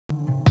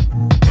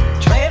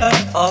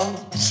for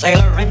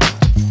sailoring.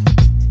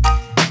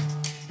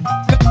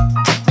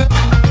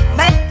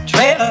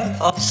 Trailer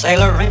for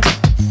sailoring.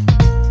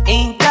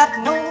 Ain't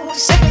got no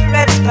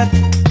cigarettes, but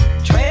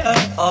trailer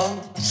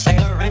for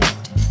sailoring.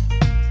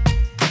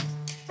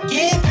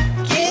 Give.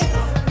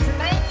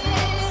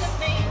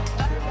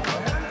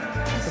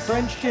 The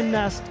French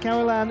gymnast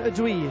Carolann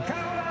HEDUIT,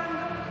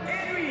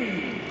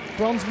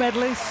 bronze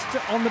medalist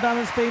on the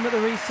balance beam at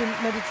the recent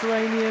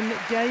Mediterranean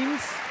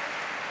Games,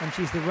 and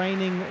she's the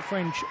reigning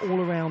French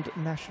all-around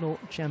national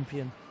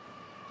champion.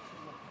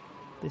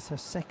 This is her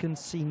second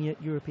senior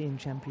European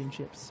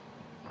Championships.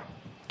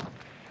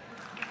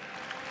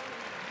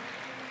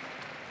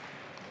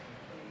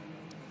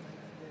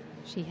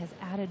 She has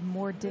added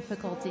more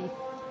difficulty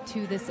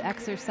to this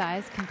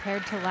exercise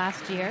compared to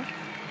last year.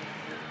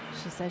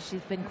 She says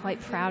she's been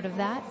quite proud of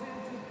that,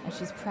 and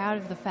she's proud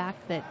of the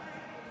fact that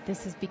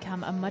this has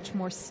become a much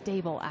more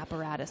stable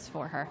apparatus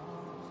for her.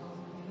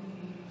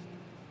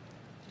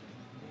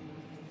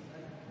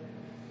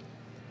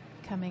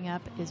 Coming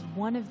up is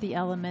one of the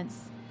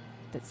elements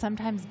that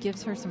sometimes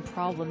gives her some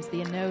problems,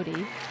 the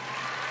Anodi.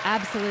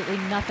 Absolutely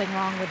nothing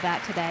wrong with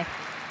that today.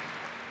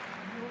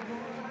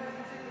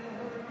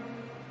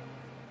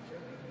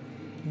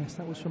 Yes,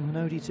 that was from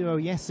Anodi to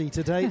Oyesi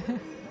today.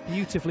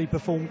 Beautifully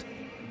performed.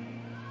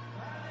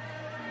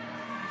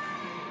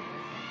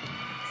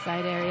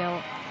 Side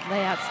aerial,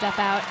 layout, step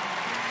out.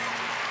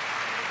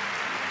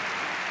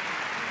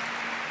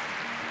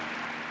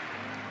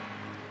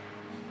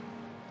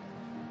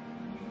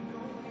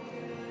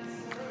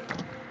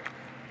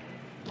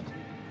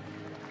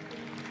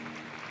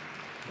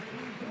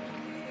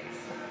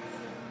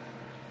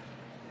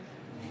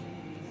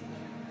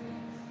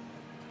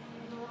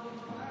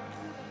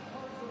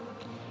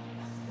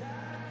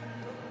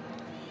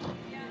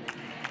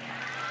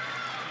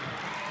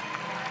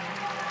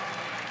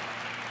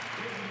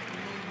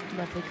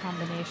 Lovely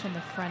combination,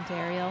 the front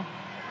aerial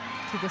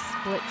to the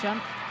split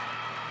jump.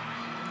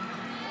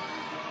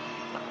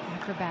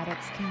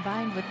 Acrobatics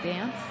combined with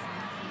dance.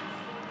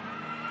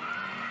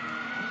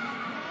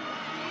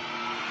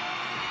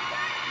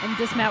 And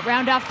dismount,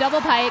 round off double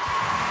pike.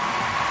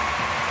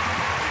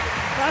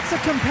 That's a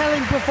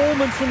compelling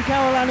performance from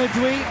Carolann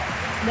HEDUIT.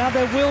 Now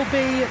there will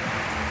be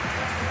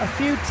a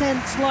few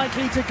tenths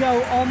likely to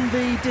go on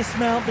the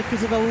dismount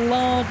because of a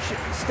large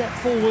step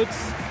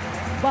forwards,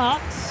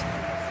 but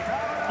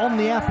on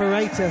the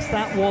apparatus,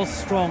 that was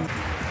strong.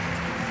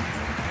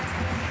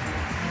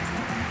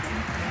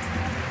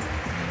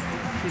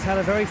 She's had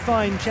a very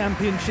fine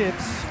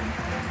championships,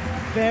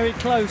 very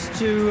close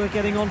to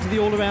getting onto the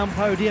all-around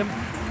podium.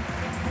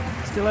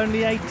 Still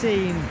only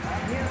 18.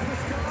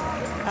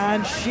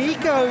 And she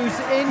goes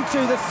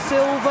into the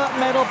silver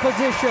medal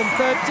position,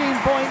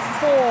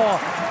 13.4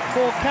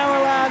 for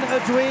Carolann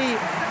HEDUIT.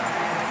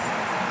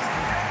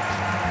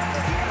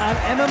 And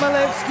Emma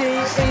Malewski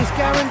is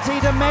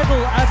guaranteed a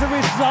medal as a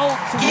result.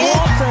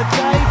 What a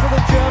day for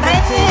the German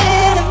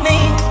team.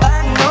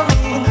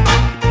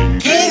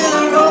 King of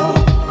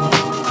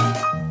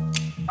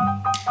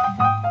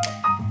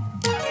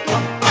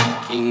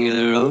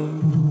the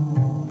road.